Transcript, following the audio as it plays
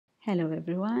Hello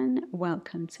everyone,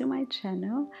 welcome to my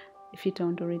channel. If you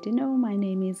don't already know, my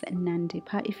name is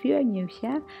Nandipa. If you are new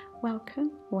here,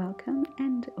 welcome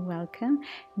and welcome.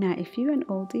 Now if you're an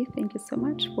oldie, thank you so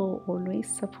much for always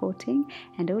supporting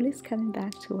and always coming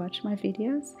back to watch my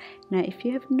videos. Now if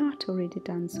you have not already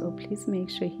done so, please make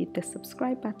sure you hit the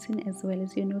subscribe button as well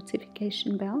as your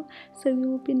notification bell so you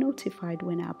will be notified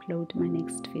when I upload my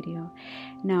next video.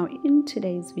 Now in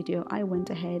today's video, I went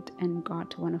ahead and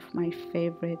got one of my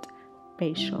favorite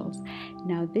facials.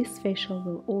 Now this facial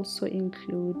will also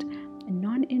include a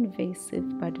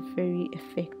non-invasive but very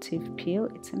effective peel.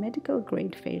 It's a medical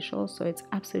grade facial, so it's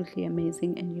absolutely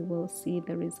amazing and you will see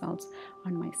the results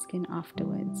on my skin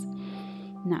afterwards.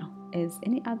 Now, as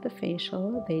any other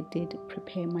facial, they did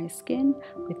prepare my skin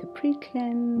with a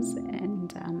pre-cleanse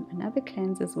and another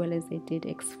cleanse, as well as they did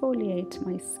exfoliate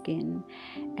my skin.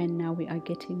 And now we are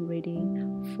getting ready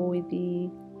for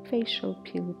the facial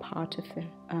peel part of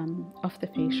the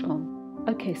facial.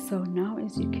 Okay, so now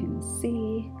as you can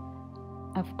see,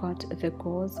 I've got the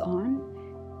gauze on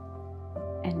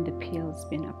and the peel's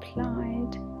been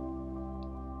applied.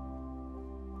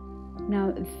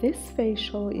 Now this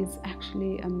facial is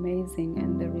actually amazing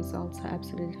and the results are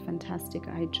absolutely fantastic.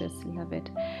 I just love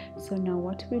it. So now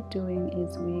what we're doing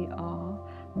is we are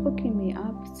hooking me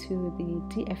up to the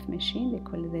DF machine. They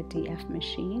call it the DF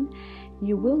machine.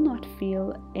 You will not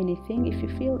feel anything. If you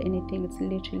feel anything, it's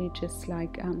literally just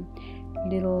like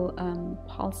little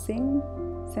pulsing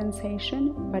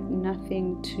sensation, but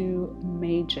nothing too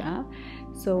major.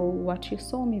 So what you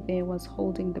saw me there was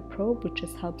holding the probe, which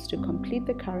just helps to complete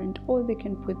the current, or they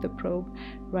can put the probe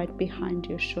right behind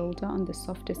your shoulder on the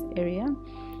softest area,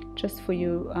 just for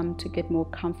you to get more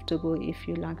comfortable. If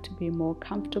you like to be more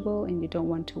comfortable and you don't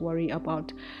want to worry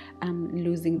about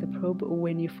losing the probe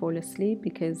when you fall asleep,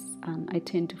 because I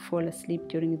tend to fall asleep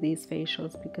during these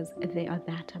facials because they are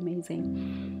that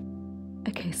amazing.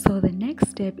 Okay, so the next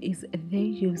step is they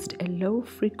used a low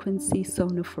frequency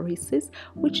sonophoresis,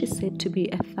 which is said to be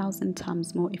 1,000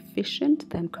 times more efficient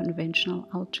than conventional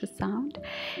ultrasound.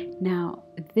 Now,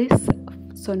 this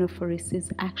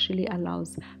sonophoresis actually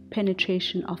allows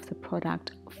penetration of the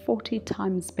product 40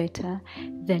 times better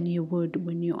than you would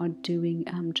when you are doing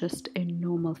just a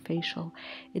normal facial.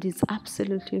 It is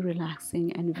absolutely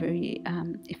relaxing and very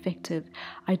effective.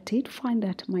 I did find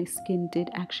that my skin did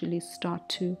actually start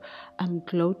to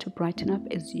glow, to brighten up,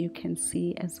 as you can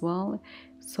see as well.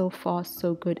 So far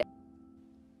so good.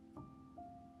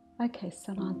 Okay,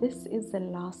 so now this is the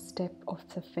last step of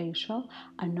the facial.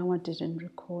 I know I didn't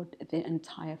record the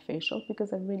entire facial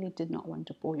because I really did not want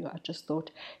to bore you. I just thought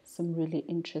some really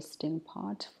interesting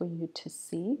part for you to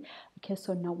see. Okay,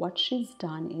 so now what she's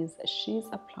done is she's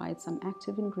applied some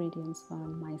active ingredients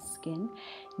on my skin.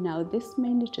 Now this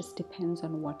mainly just depends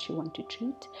on what you want to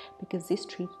treat, because this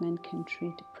treatment can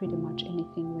treat pretty much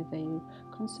anything, whether you're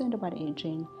concerned about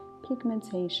aging,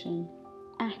 pigmentation,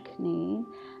 acne,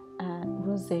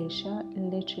 rosacea.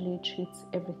 Literally treats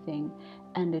everything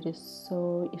and it is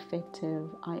so effective.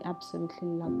 I absolutely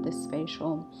love this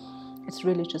facial. It's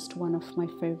really just one of my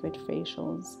favorite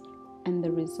facials and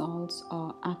the results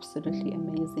are absolutely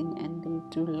amazing and they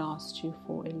do last you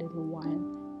for a little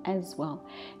while as well.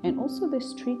 And also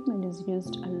this treatment is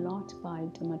used a lot by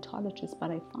dermatologists,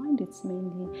 but I find it's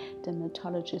mainly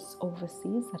dermatologists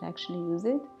overseas that actually use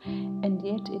it, and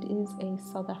yet it is a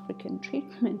South African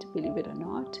treatment, believe it or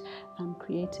not,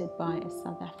 created by a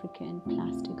South African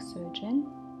plastic surgeon.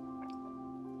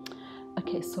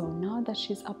 Okay, so now that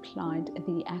she's applied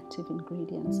the active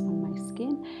ingredients on my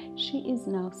skin, she is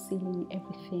now sealing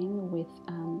everything with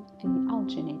the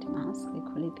alginate mask. They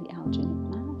call it the alginate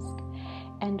mask.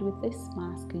 And with this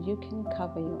mask, you can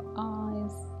cover your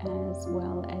eyes as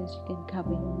well as you can cover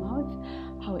your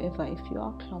mouth. However, if you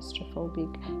are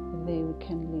claustrophobic, they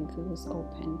can leave those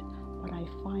open. But I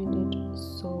find it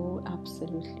so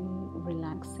absolutely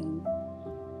relaxing.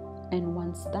 And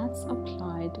once that's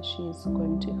applied, she is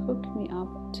going to hook me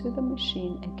up to the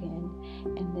machine again.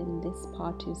 And then this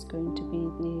part is going to be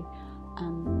the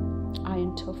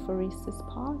iontophoresis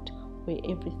part, where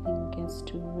everything gets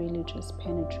to really just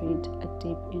penetrate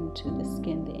deep into the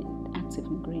skin, the active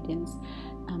ingredients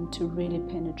to really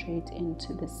penetrate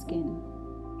into the skin.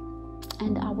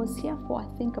 And I was here for,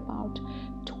 I think, about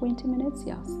 20 minutes.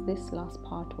 Yes, this last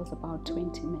part was about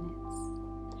 20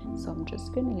 minutes. So I'm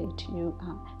just going to let you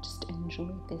just enjoy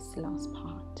this last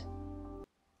part.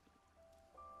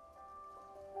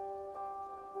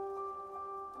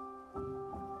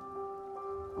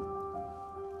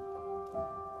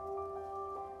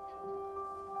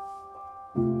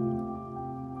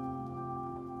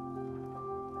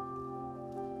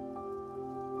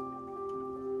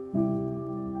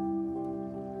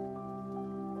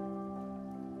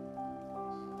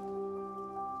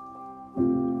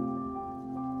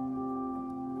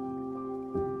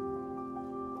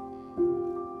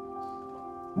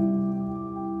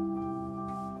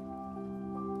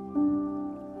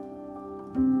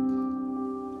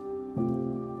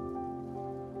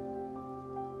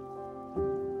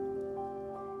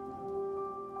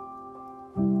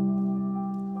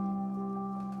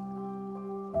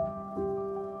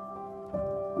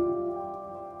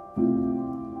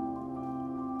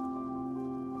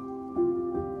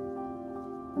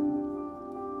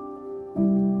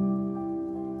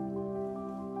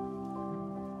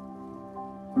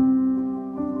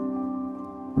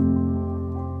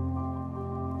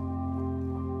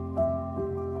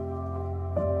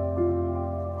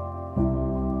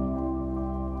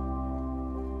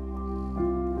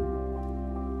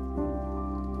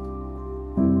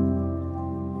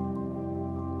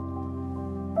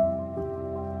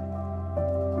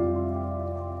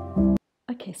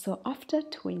 Okay, so after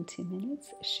 20 minutes,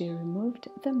 she removed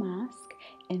the mask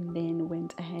and then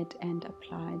went ahead and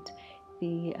applied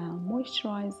the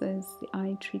moisturizers, the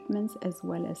eye treatments, as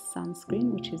well as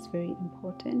sunscreen, which is very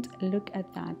important. Look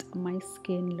at that. My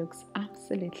skin looks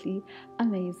absolutely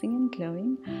amazing and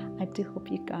glowing. I do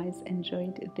hope you guys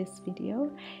enjoyed this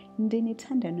video.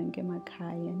 Ndinithanda nonke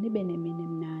emakhaya nibe nemini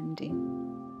emnandi.